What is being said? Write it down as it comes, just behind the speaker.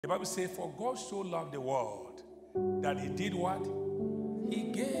The Bible says, for God so loved the world that he did what?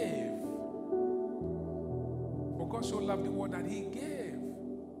 He gave. For God so loved the world that he gave.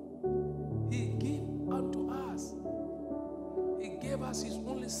 He gave unto us. He gave us his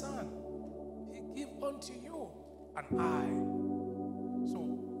only son. He gave unto you and I. So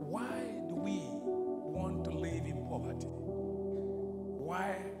why do we want to live in poverty?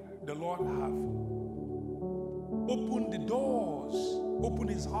 Why the Lord have opened the doors, opened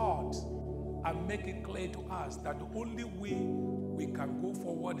his heart, and make it clear to us that the only way we can go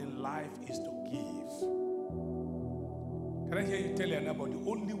forward in life is to give. Can I hear you tell your neighbor, the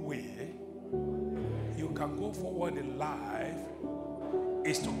only way you can go forward in life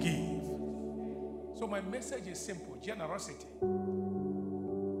is to give. So my message is simple: generosity.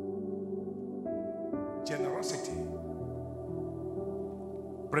 Generosity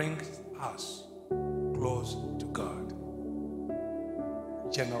brings us close to God.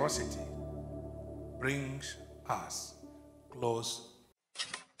 Generosity brings us close.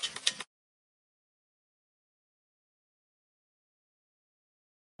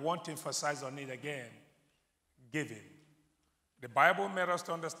 I want to emphasize on it again: giving. The Bible made us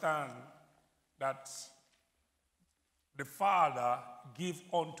to understand that the Father gives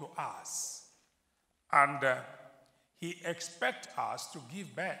unto us, and he expects us to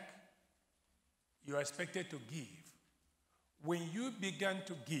give back. You are expected to give. When you begin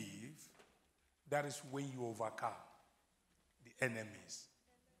to give, that is when you overcome the enemies.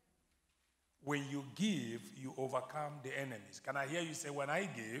 When you give, you overcome the enemies. Can I hear you say, when I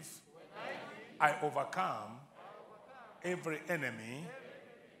give, I overcome every enemy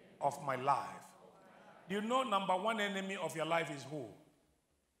of my life. Do you know number one enemy of your life is who?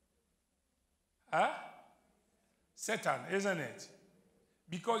 Huh? Satan, isn't it?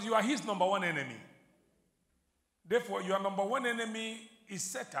 Because you are his number one enemy. Therefore, your number one enemy is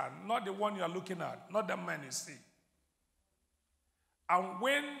Satan, not the one you are looking at, not the man you see. And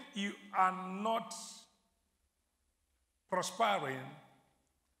when you are not prospering,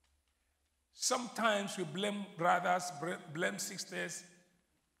 sometimes we blame brothers, blame sisters,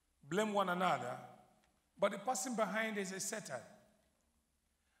 blame one another, but the person behind is a Satan.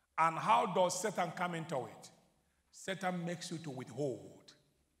 And how does Satan come into it? Satan makes you to withhold.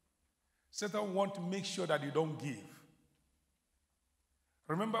 Satan wants to make sure that you don't give.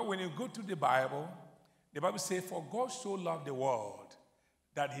 Remember, when you go to the Bible says, for God so loved the world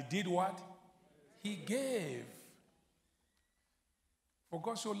that he did what? He gave. For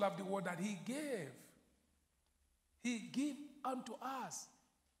God so loved the world that he gave. He gave unto us.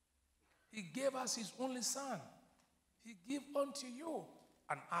 He gave us his only son. He gave unto you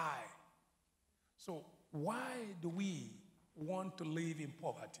and I. So why do we want to live in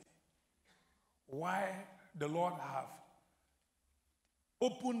poverty? Why the Lord have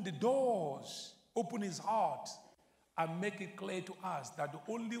opened the doors, opened his heart, and make it clear to us that the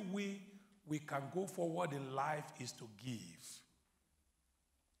only way we can go forward in life is to give.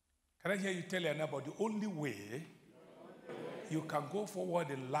 Can I hear you tell your neighbor, the only way you can go forward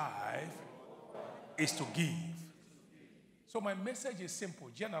in life is to give. So my message is simple: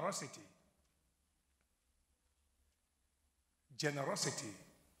 generosity. Generosity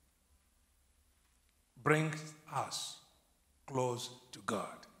brings us close to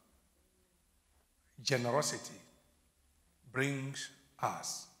God. Generosity brings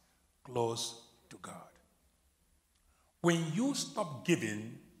us close to God. When you stop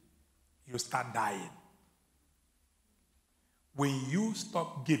giving, you start dying. When you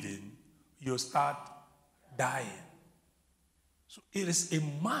stop giving, you start dying. So it is a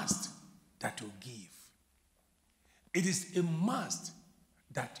must that you give. It is a must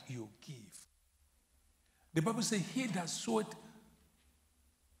that you give. The Bible says, he that soweth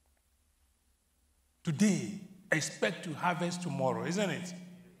today expect to harvest tomorrow, isn't it?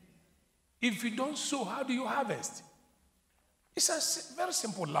 If you don't sow, how do you harvest? It's a very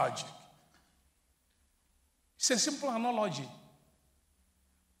simple logic. It's a simple analogy.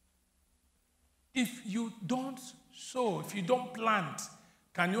 If you don't sow, if you don't plant,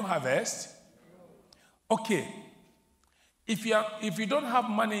 can you harvest? Okay. If you don't have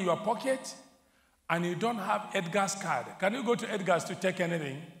money in your pocket and you don't have Edgar's card, can you go to Edgar's to take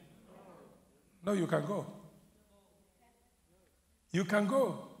anything? No, you can go. You can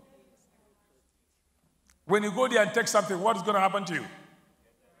go. When you go there and take something, what is going to happen to you?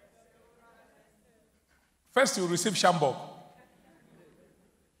 First, you receive shambok.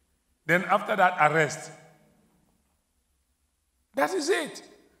 Then after that, arrest. That is it.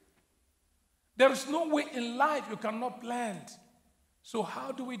 There is no way in life you cannot plant. So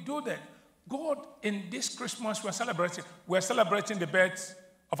how do we do that? God, in this Christmas, we're celebrating the birth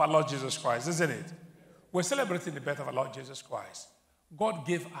of our Lord Jesus Christ, isn't it? We're celebrating the birth of our Lord Jesus Christ. God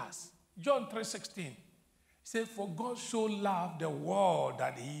gave us. John 3:16. He said, for God so loved the world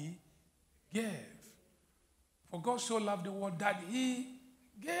that he gave. For God so loved the world that he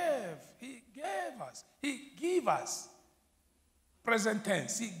gave. He gave us. He gave us. Present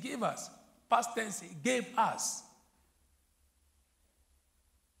tense, he gave us. Past tense, he gave us.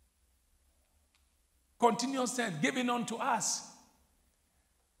 Continuous tense, giving unto us.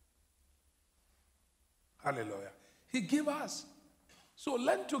 Hallelujah. He gave us. So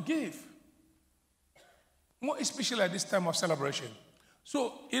learn to give. More especially at this time of celebration.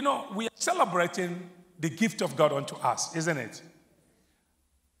 So, we are celebrating the gift of God unto us, isn't it?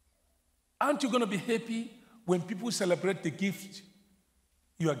 Aren't you going to be happy when people celebrate the gift,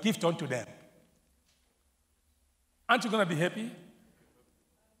 your gift unto them? Aren't you going to be happy?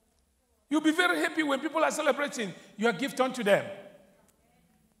 You'll be very happy when people are celebrating your gift unto them.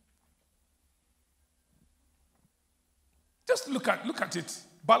 Just look at it.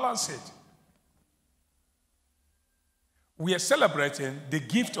 Balance it. We are celebrating the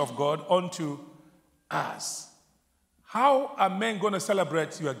gift of God unto us. How are men going to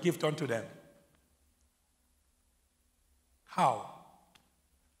celebrate your gift unto them? How?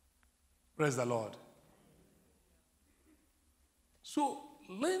 Praise the Lord. So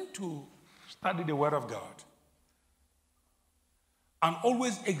learn to study the Word of God and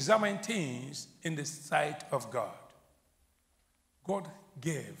always examine things in the sight of God. God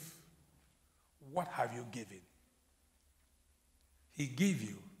gave. What have you given? He gave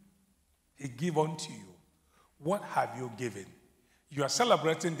you. He gave unto you. What have you given? You are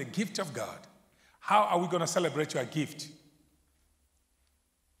celebrating the gift of God. How are we going to celebrate your gift?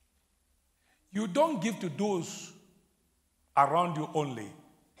 You don't give to those around you only.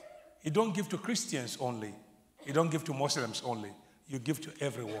 You don't give to Christians only. You don't give to Muslims only. You give to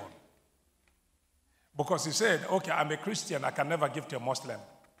everyone. Because he said, okay, I'm a Christian, I can never give to a Muslim.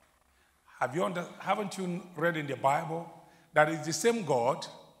 Haven't you read in the Bible that it's the same God,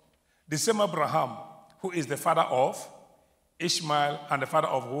 the same Abraham, who is the father of Ishmael and the father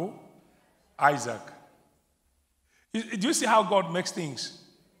of who? Isaac. Do you see how God makes things?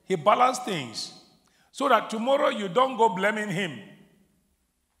 He balances things so that tomorrow you don't go blaming him.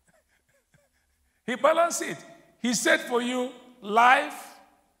 He balanced it. He said for you, life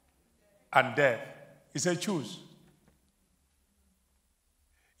and death. He said, choose.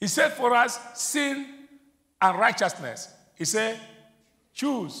 He said for us, sin and righteousness. He said,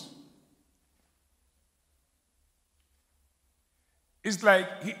 choose. It's like,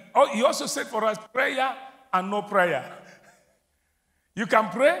 he also said for us, prayer and no prayer. You can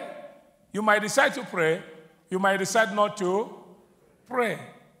pray. You might decide to pray. You might decide not to pray.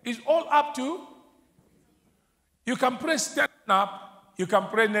 It's all up to. You can pray standing up. You can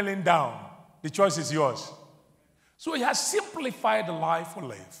pray kneeling down. The choice is yours. So he has simplified the life we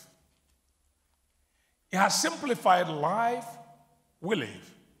live. He has simplified the life we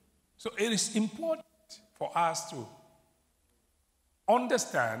live. So it is important for us to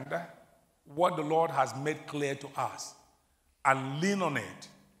understand what the Lord has made clear to us and lean on it.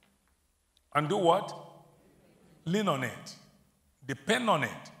 And do what? Lean on it. Depend on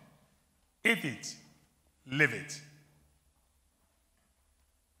it. Eat it. Live it.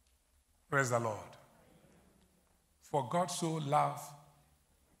 Praise the Lord. For God so loved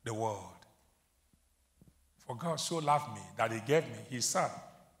the world. For God so loved me that he gave me his son.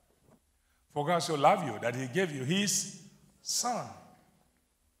 For God so loved you that he gave you his son.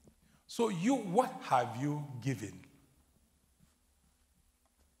 So what have you given?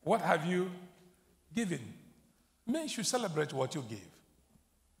 What have you given? Men should celebrate what you give.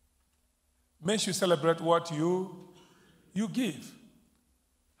 Men should celebrate what you give.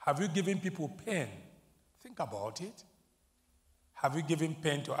 Have you given people pain? Think about it. Have you given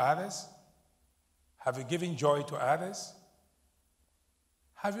pain to others? Have you given joy to others?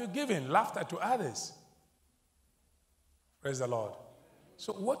 Have you given laughter to others? Praise the Lord.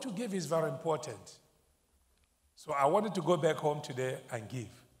 So what you give is very important. So I wanted to go back home today and give.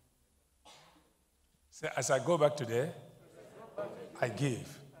 So as I go back today, I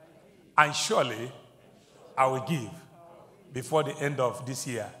give. And surely I will give before the end of this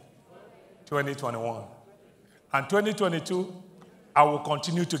year, 2021. And 2022, I will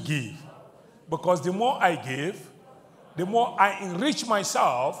continue to give. Because the more I give, the more I enrich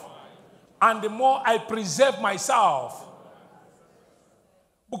myself, and the more I preserve myself.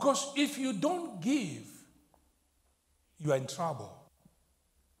 Because if you don't give, you are in trouble.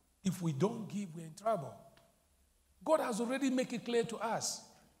 If we don't give, we're in trouble. God has already made it clear to us.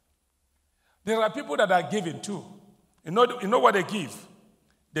 There are people that are giving too. You know what they give?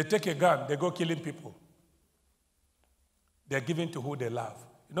 They take a gun, they go killing people. They're giving to who they love.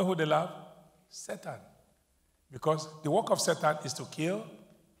 You know who they love? Satan. Because the work of Satan is to kill,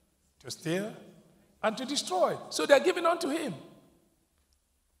 to steal, and to destroy. So they're giving unto him.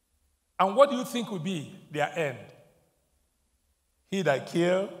 And what do you think will be their end? He that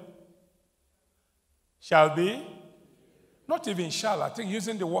kill shall be, not even shall. I think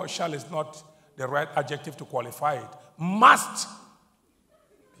using the word shall is not the right adjective to qualify it. Must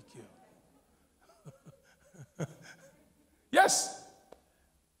be killed. Yes.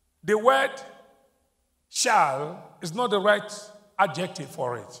 The word shall is not the right adjective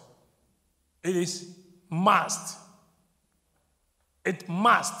for it. It is must. It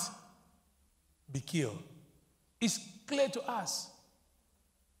must be killed. It's clear to us.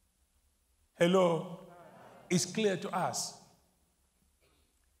 Hello? It's clear to us.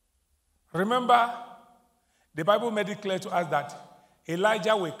 Remember, the Bible made it clear to us that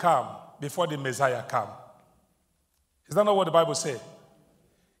Elijah will come before the Messiah come. Is that not what the Bible said?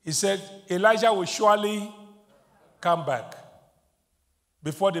 He said, Elijah will surely come back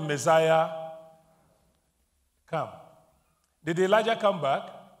before the Messiah come. Did Elijah come back?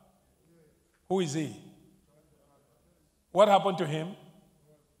 Who is he? What happened to him?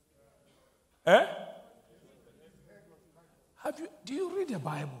 Eh? Do you read the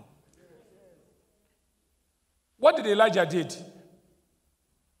Bible? What did Elijah did?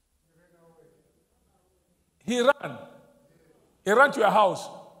 He ran. He ran to your house.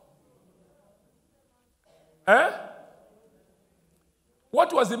 Eh?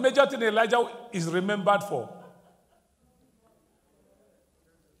 What was the major thing Elijah is remembered for?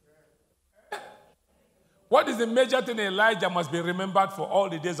 What is the major thing Elijah must be remembered for all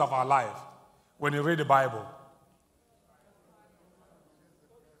the days of our life when you read the Bible?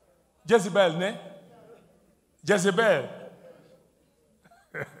 Jezebel, ne? Jezebel.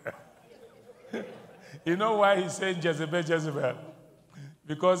 You know why he's saying Jezebel, Jezebel?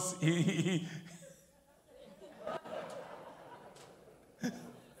 Because he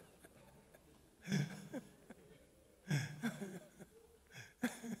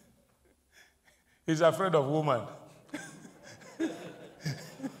he's afraid of woman.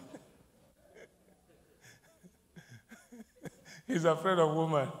 He's afraid of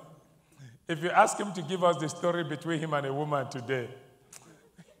woman. If you ask him to give us the story between him and a woman today,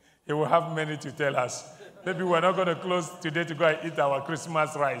 he will have many to tell us. Maybe we're not going to close today to go and eat our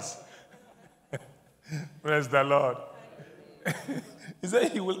Christmas rice. Praise the Lord. He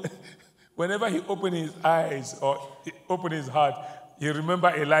said he will, whenever he open his eyes or open his heart, he remember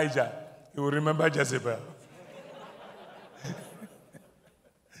Elijah. He will remember Jezebel.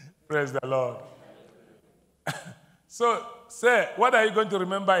 Praise the Lord. So, say, what are you going to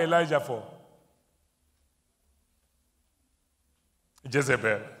remember Elijah for?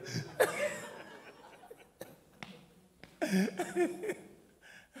 Jezebel.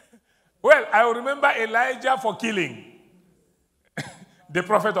 Well, I will remember Elijah for killing the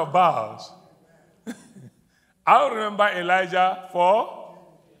prophet of Baal. I will remember Elijah for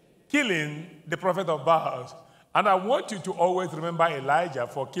killing the prophet of Baal. And I want you to always remember Elijah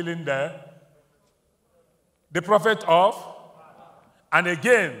for killing the prophet of, and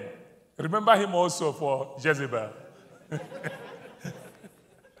again, remember him also for Jezebel.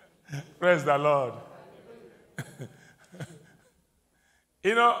 Praise the Lord.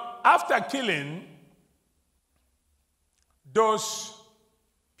 You know, after killing those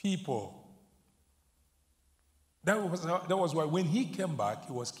people, that was why when he came back,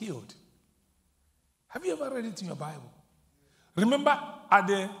 he was killed. Have you ever read it in your Bible? Remember at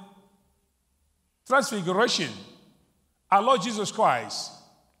the Transfiguration, our Lord Jesus Christ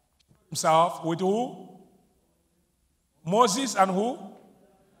himself with who? Moses and who?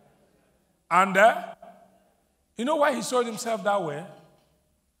 And you know why he showed himself that way?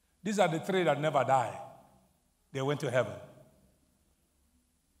 These are the three that never die. They went to heaven.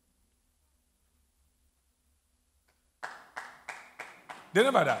 They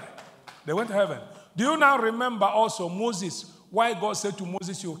never died. They went to heaven. Do you now remember also Moses? Why God said to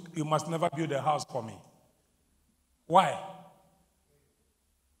Moses, you must never build a house for me? Why?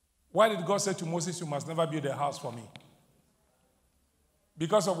 Why did God say to Moses, you must never build a house for me?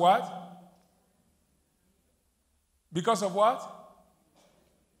 Because of what? Because of what?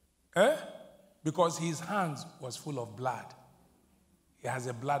 Because his hands was full of blood. He has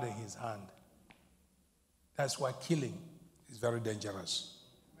a blood in his hand. That's why killing is very dangerous.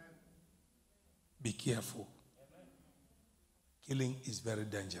 Be careful. Killing is very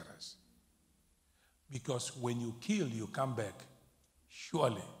dangerous. Because when you kill, you come back,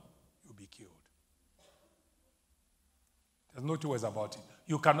 surely you'll be killed. There's no two ways about it.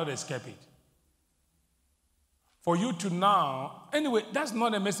 You cannot escape it. For you to now, anyway, that's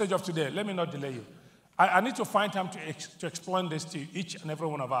not the message of today. Let me not delay you. I need to find time to explain this to each and every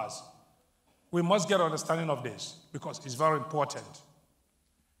one of us. We must get understanding of this because it's very important.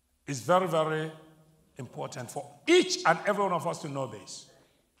 It's very, very important for each and every one of us to know this.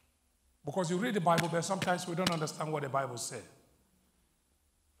 Because you read the Bible, but sometimes we don't understand what the Bible says.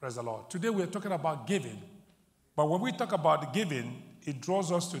 Praise the Lord. Today we are talking about giving. But when we talk about giving, it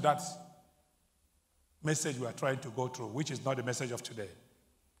draws us to that message we are trying to go through, which is not the message of today.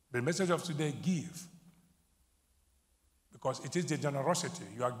 The message of today, give. Because it is the generosity.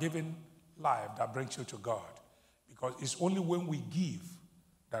 You are giving life that brings you to God. Because it's only when we give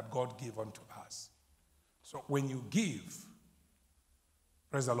that God gives unto us. So when you give,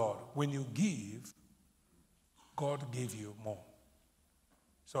 praise the Lord, when you give, God gives you more.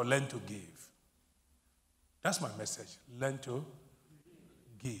 So learn to give. That's my message. Learn to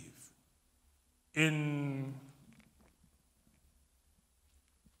give. In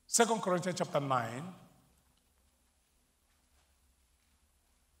 2 Corinthians chapter 9,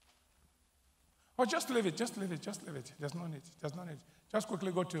 or just leave it. There's no need. Just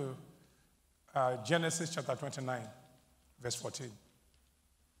quickly go to Genesis chapter 29, verse 14.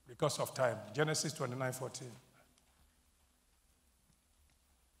 Because of time. Genesis 29, 14.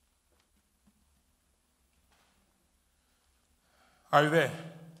 Are you there?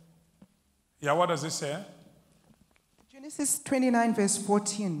 Yeah, what does it say? Genesis 29, verse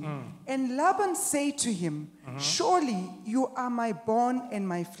 14. And Laban said to him, surely you are my bone and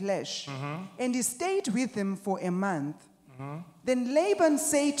my flesh. And he stayed with him for a month. Then Laban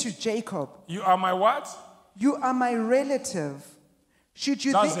said to Jacob, You are my what? You are my relative. Should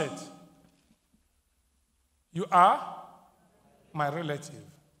you That's it. You are my relative.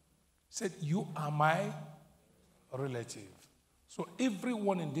 Said, you are my relative. So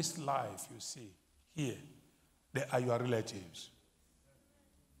everyone in this life you see here, they are your relatives.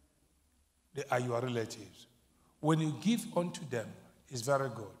 They are your relatives. When you give unto them, it's very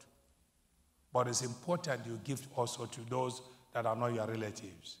good. But it's important you give also to those that are not your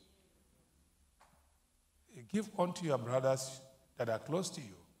relatives. You give unto your brothers that are close to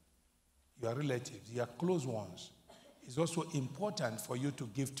you, your relatives, your close ones. It's also important for you to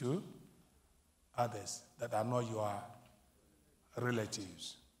give to others that are not your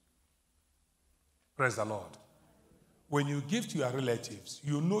relatives. Praise the Lord. When you give to your relatives,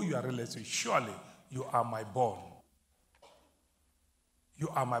 you know your relatives. Surely you are my bone. You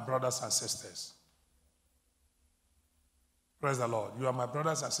are my brothers and sisters. Praise the Lord. You are my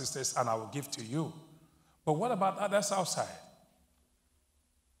brothers and sisters, and I will give to you. But what about others outside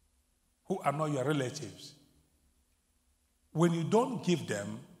who are not your relatives? When you don't give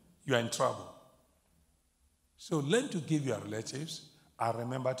them, you are in trouble. So learn to give your relatives and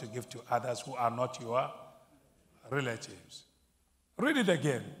remember to give to others who are not your relatives. Read it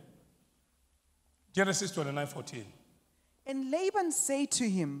again. Genesis 29:14. And Laban said to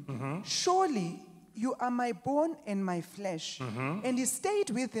him, surely you are my bone and my flesh. And he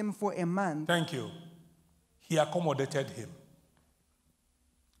stayed with him for a month. Thank you. He accommodated him.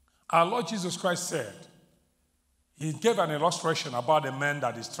 Our Lord Jesus Christ said, he gave an illustration about a man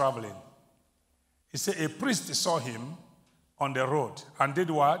that is traveling. He said a priest saw him on the road and did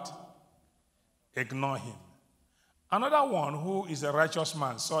what? Ignore him. Another one who is a righteous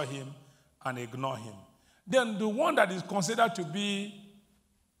man saw him and ignored him. Then the one that is considered to be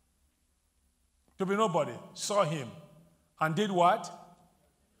nobody saw him and did what?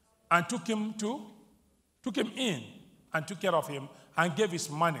 And took him in and took care of him and gave his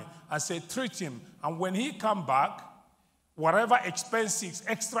money and said, treat him. And when he come back, whatever extra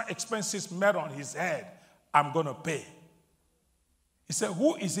expenses made on his head, I'm going to pay. He said,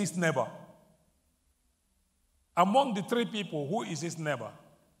 who is his neighbor? Among the three people, who is his neighbor?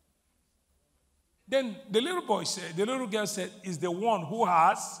 Then the little girl said, is the one who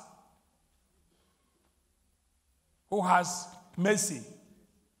has mercy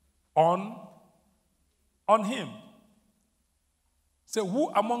on him. So who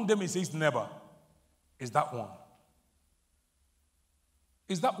among them is his neighbor? Is that one?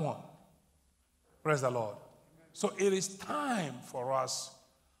 Is that one? Praise the Lord. So it is time for us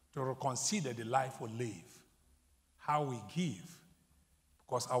to reconsider the life we live, how we give,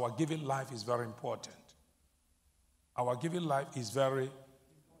 because our giving life is very important. Our giving life is very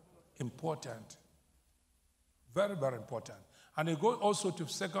important. Very, very important. And it goes also to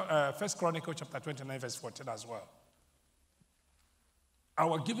 1 Chronicles chapter 29, verse 14 as well.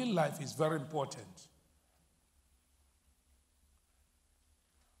 Our giving life is very important.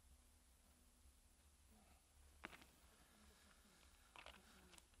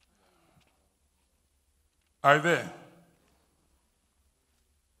 Are you there?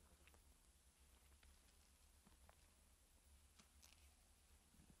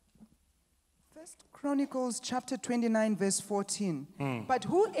 First Chronicles chapter 29, verse 14. But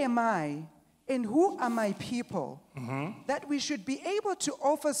who am I and who are my people that we should be able to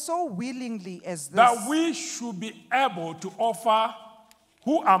offer so willingly as this? That we should be able to offer,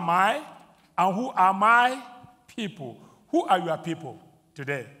 who am I and who are my people? Who are your people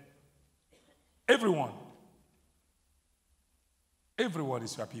today? Everyone. Everyone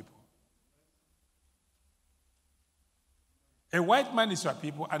is your people. A white man is your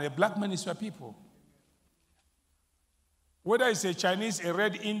people and a black man is your people. Whether it's a Chinese, a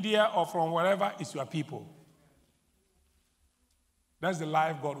red India, or from wherever, it's your people. That's the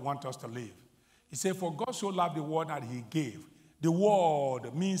life God wants us to live. He said, for God so loved the world that he gave. The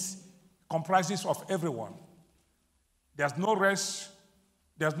world means, comprises of everyone. There's no race,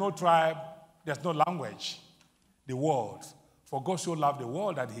 there's no tribe, there's no language. The world. For God so loved the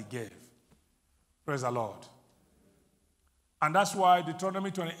world that he gave. Praise the Lord. And that's why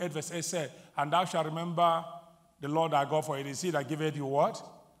Deuteronomy 28 verse 8 said, and thou shalt remember the Lord thy God, for it is he that giveth you what?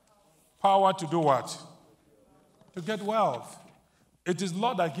 Power to do what? To get wealth. It is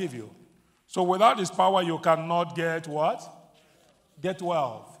Lord that give you. So without his power, you cannot get what? Get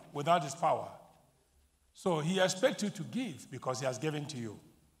wealth without his power. So he expects you to give because he has given to you.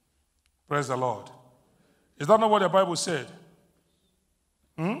 Praise the Lord. Is that not what the Bible said?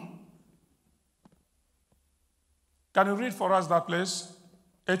 Can you read for us that place?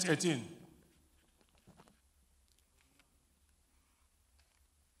 8:18.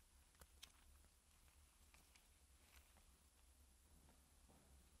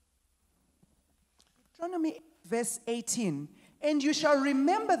 Deuteronomy verse 18. And you shall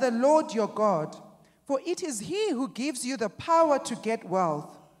remember the Lord your God, for it is he who gives you the power to get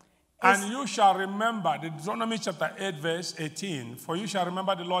wealth. And you shall remember, Deuteronomy chapter 8 verse 18, for you shall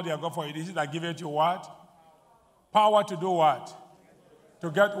remember the Lord your God, for it is he that giveth you what? Power to do what? To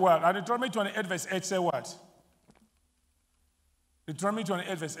get wealth. And Deuteronomy 28 verse 8 say what? Deuteronomy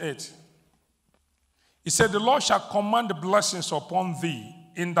 28 verse 8. He said, the Lord shall command the blessings upon thee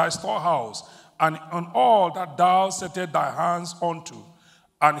in thy storehouse, and on all that thou settest thy hands unto.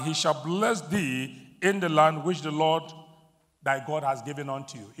 And he shall bless thee in the land which the Lord thy God has given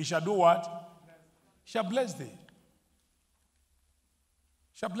unto you. He shall do what? He shall bless thee.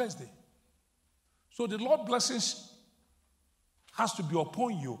 Shall bless thee. So the Lord's blessings has to be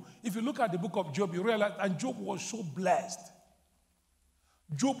upon you. If you look at the book of Job, you realize that Job was so blessed.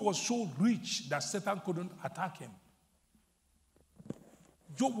 Job was so rich that Satan couldn't attack him.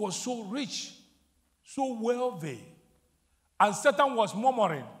 Job was so rich, so wealthy. And Satan was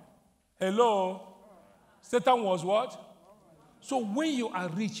murmuring. Hello? Satan was what? So when you are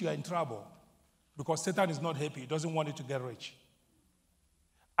rich, you are in trouble. Because Satan is not happy. He doesn't want you to get rich.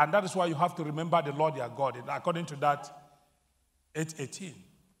 And that is why you have to remember the Lord your God, according to that 8:18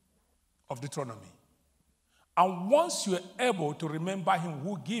 of Deuteronomy. And once you are able to remember him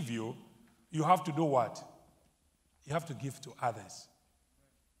who gave you, you have to do what? You have to give to others.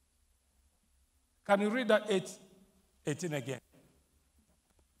 Can you read that 8:18 again?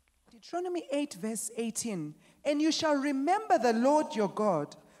 Deuteronomy 8 verse 18. And you shall remember the Lord your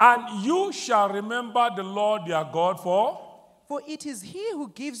God. And you shall remember the Lord your God For it is he who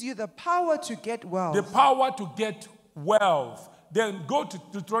gives you the power to get wealth. the power to get wealth. Then go to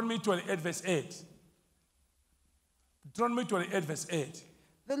Deuteronomy 28 verse 8. Deuteronomy 28 verse 8.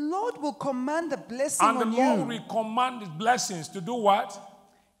 The Lord will command the blessing And the on Lord you will command his blessings to do what?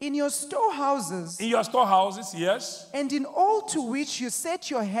 in your storehouses In your storehouses, yes. and in all to which you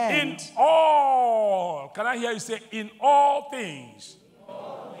set your In hand. all. Can I hear you say, in all things?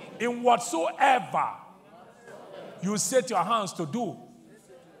 In whatsoever you set your hands to do.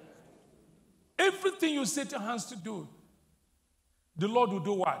 Everything you set your hands to do, the Lord will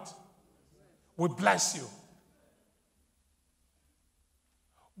do what? Will bless you.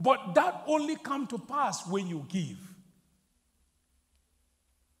 But that only comes to pass when you give.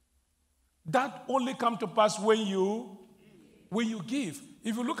 That only comes to pass when you give.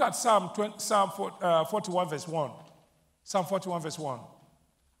 If you look at Psalm 41 verse 1. Psalm 41 verse 1.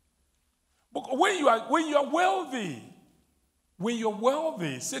 But when you are wealthy,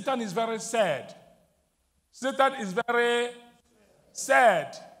 Satan is very sad. Satan is very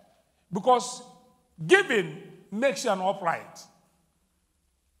sad because giving makes you an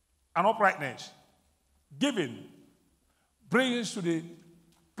uprightness. Giving brings to the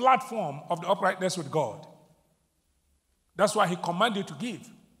platform of the uprightness with God. That's why he commanded you to give.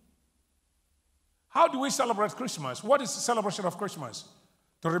 How do we celebrate Christmas? What is the celebration of Christmas?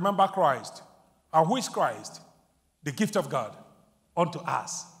 To remember Christ. And who is Christ? The gift of God unto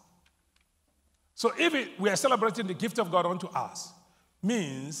us. So if we are celebrating the gift of God unto us,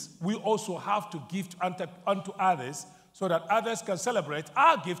 means we also have to give unto others so that others can celebrate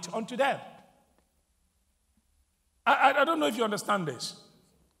our gift unto them. I don't know if you understand this.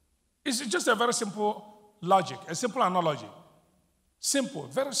 It's just a very simple logic, a simple analogy. Simple,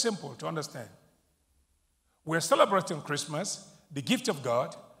 very simple to understand. We're celebrating Christmas, the gift of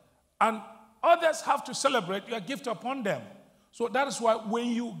God, and others have to celebrate your gift upon them. So that is why when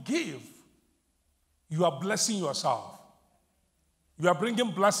you give, you are blessing yourself. You are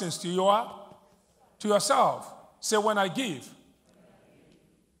bringing blessings to yourself. Say, when I give,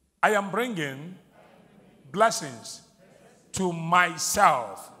 I am bringing blessings to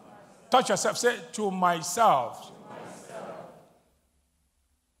myself. Touch yourself. Say, to myself.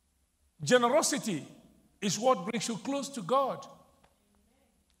 Generosity is what brings you close to God.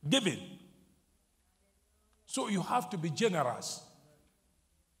 Giving. So you have to be generous.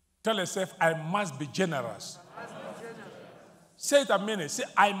 Tell yourself, I must be generous. Say it a minute. Say,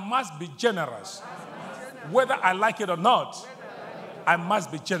 I must be generous. Whether I like it or not, I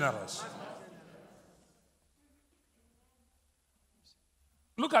must be generous.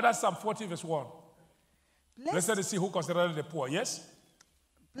 Look at that Psalm 40 verse 1. Blessed is he who considers the poor. Yes?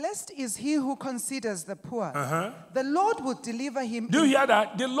 Blessed is he who considers the poor. The Lord will deliver him. Do you hear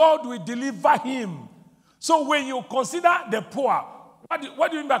that? The Lord will deliver him. So when you consider the poor,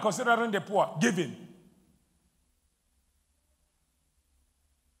 what do you mean by considering the poor? Giving.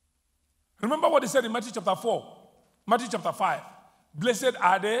 Remember what he said in Matthew chapter 4, Matthew chapter 5. Blessed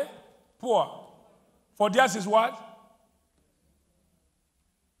are the poor. For theirs is what?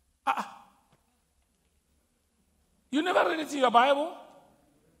 You never read it in your Bible?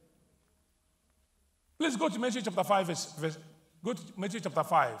 Please go to Matthew chapter 5. Go to Matthew chapter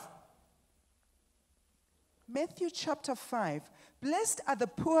 5. Matthew chapter 5. Blessed are the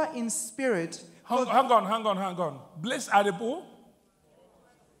poor in spirit. Hang on. Blessed are the poor.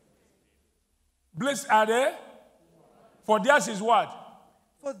 Blessed are they? For theirs is what?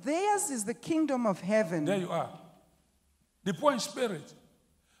 For theirs is the kingdom of heaven. There you are. The poor in spirit.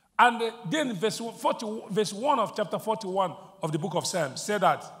 And then verse 1 of chapter 41 of the book of Psalms. Say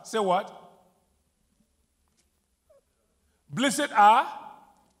that. Say what? Blessed are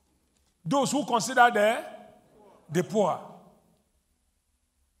those who consider the poor.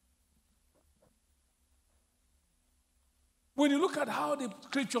 When you look at how the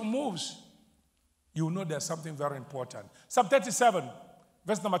scripture moves, you will know there's something very important. Psalm 37,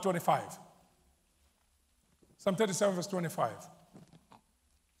 verse number 25. Psalm 37, verse 25.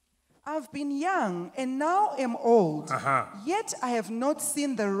 I've been young and now am old, yet I have not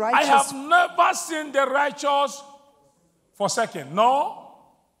seen the righteous. I have never seen the righteous forsaken. No.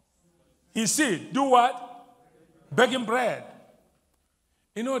 He said, do what? Begging bread.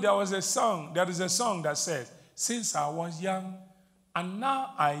 You know, there is a song that says, since I was young and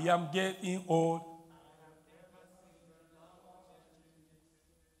now I am getting old.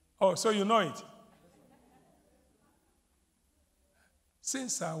 Oh, so you know it.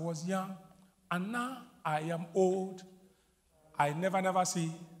 Since I was young and now I am old, I never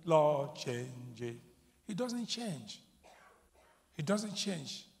see Lord change it. He doesn't change. He doesn't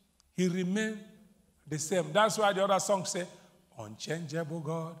change. He remains the same. That's why the other song says, unchangeable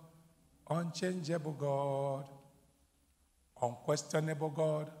God, unchangeable God, unquestionable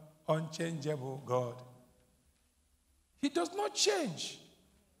God, unchangeable God. He does not change.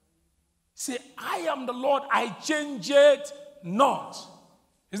 Say, I am the Lord, I change it not.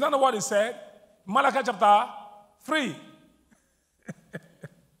 Is that not what he said? Malachi chapter 3.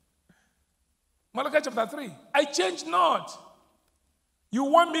 Malachi chapter 3. I change not. You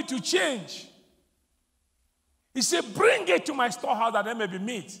want me to change? He said, bring it to my storehouse that there may be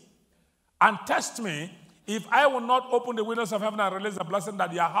meat. And test me if I will not open the windows of heaven and release a blessing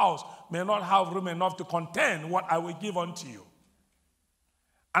that your house may not have room enough to contain what I will give unto you.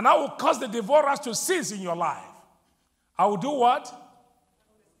 And I will cause the devourers to cease in your life. I will do what?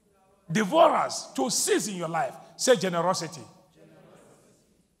 Devourers to cease in your life. Say generosity.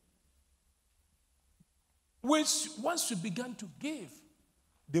 Once you begin to give,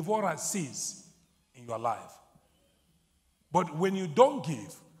 devourers cease in your life. But when you don't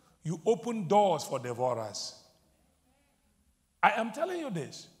give, you open doors for devourers. I am telling you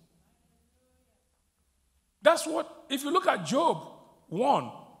this. That's what, if you look at Job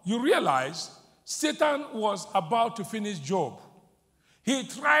 1, you realize Satan was about to finish Job. He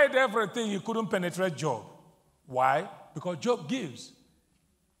tried everything, he couldn't penetrate Job. Why? Because Job gives.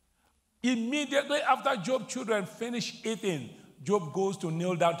 Immediately after Job's children finished eating, Job goes to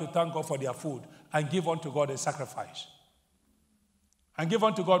kneel down to thank God for their food and give unto God a sacrifice. And give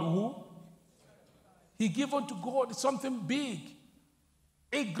unto God who? He gave unto God something big.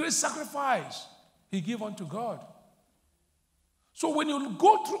 A great sacrifice. He gave unto God. So when you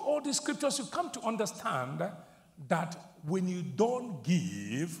go through all these scriptures, you come to understand that when you don't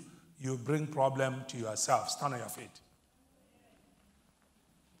give, you bring problem to yourself. Stand on your feet.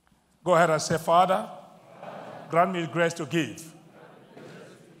 Go ahead and say, Father, grant me grace to give.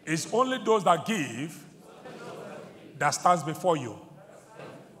 It's only those that give that stands before you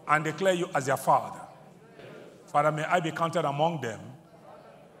and declare you as their Father. Father, may I be counted among them.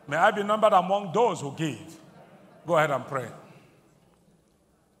 May I be numbered among those who give. Go ahead and pray.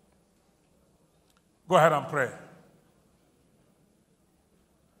 Go ahead and pray.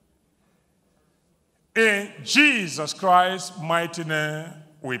 In Jesus Christ's mighty name,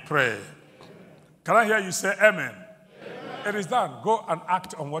 we pray. Can I hear you say amen? Amen? It is done. Go and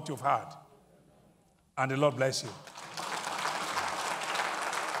act on what you've heard. And the Lord bless you.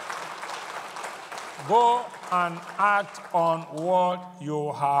 Go and act on what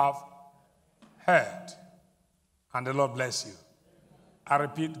you have heard. And the Lord bless you. I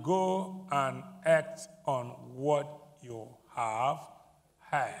repeat, go and act on what you have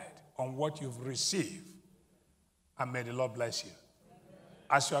heard, on what you've received. And may the Lord bless you.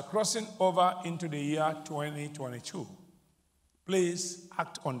 As you are crossing over into the year 2022, please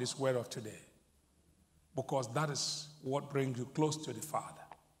act on this word of today, because that is what brings you close to the Father.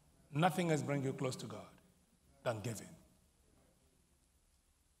 Nothing else brings you close to God than giving.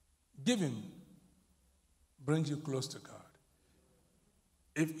 Giving brings you close to God.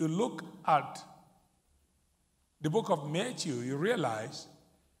 If you look at the book of Matthew, you realize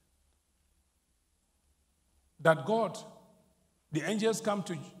that God, the angels come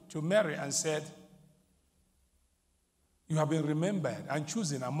to Mary and said, you have been remembered and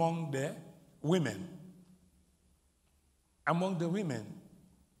chosen among the women. Among the women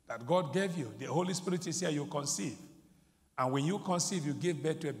that God gave you. The Holy Spirit is here, you conceive. And when you conceive, you give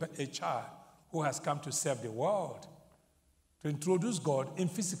birth to a child who has come to serve the world, to introduce God in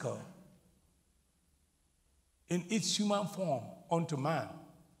physical, in its human form unto man.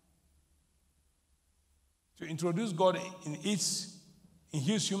 To introduce God in his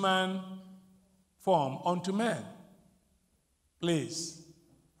human form unto man. Please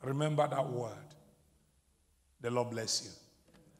remember that word. The Lord bless you.